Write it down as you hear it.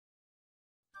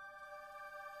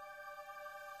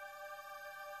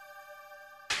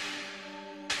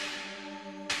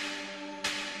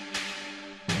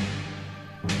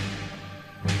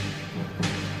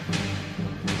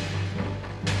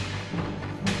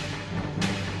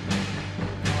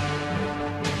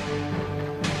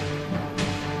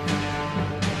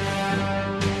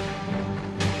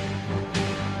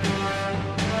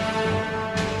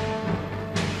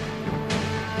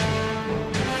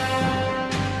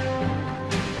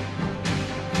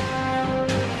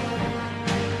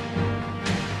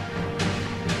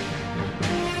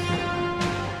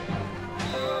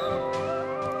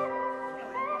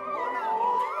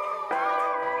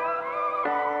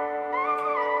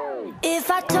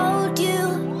If I told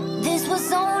you this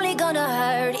was only gonna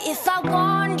hurt, if I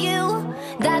warned you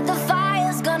that the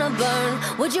fire's gonna burn,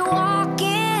 would you walk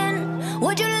in?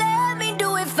 Would you let me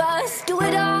do it first? Do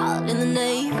it all in the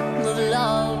name of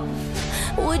love.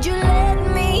 Would you let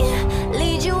me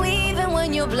lead you even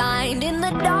when you're blind? In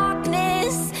the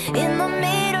darkness, in the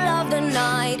middle of the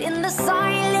night, in the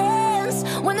silence,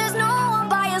 when there's no one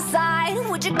by your side,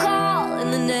 would you call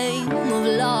in the name of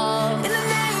love? In the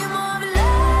name of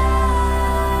love,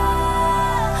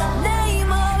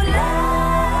 name of love,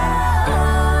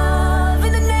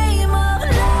 in the name of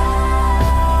love,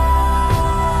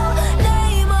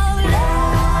 name of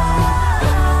love,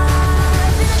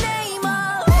 in the name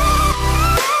of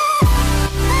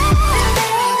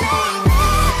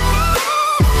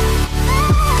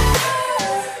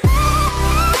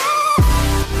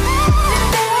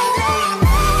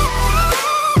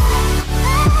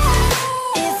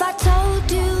If I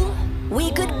told you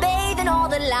we could bathe in all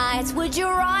the lights, would you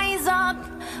rise up,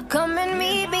 come and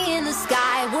meet me in the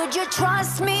sky? Would you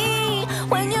trust me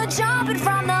when you're jumping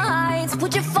from the heights?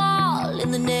 Would you fall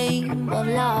in the name of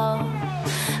love?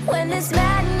 When there's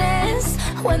madness,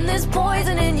 when there's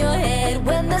poison in your head,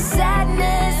 when the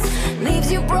sadness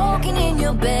leaves you broken in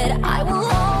your bed, I will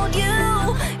hold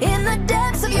you in the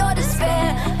depths of your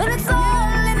despair. But it's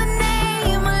all in the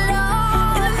name of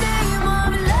love. In the name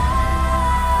of love,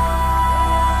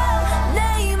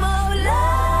 name of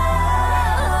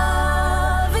love,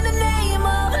 in the name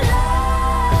of love,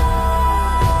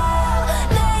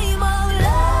 name of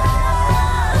love,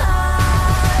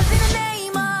 in the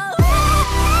name of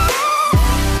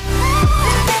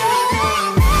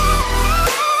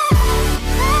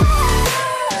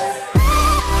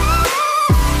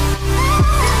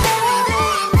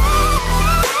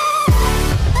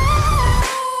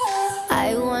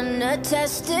I wanna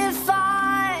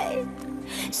testify,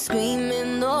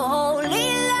 screaming the holy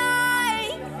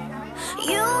light.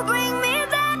 You bring me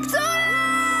back to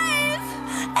life,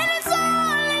 and it's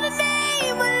all in the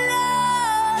name of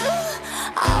love.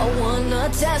 I wanna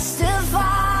testify.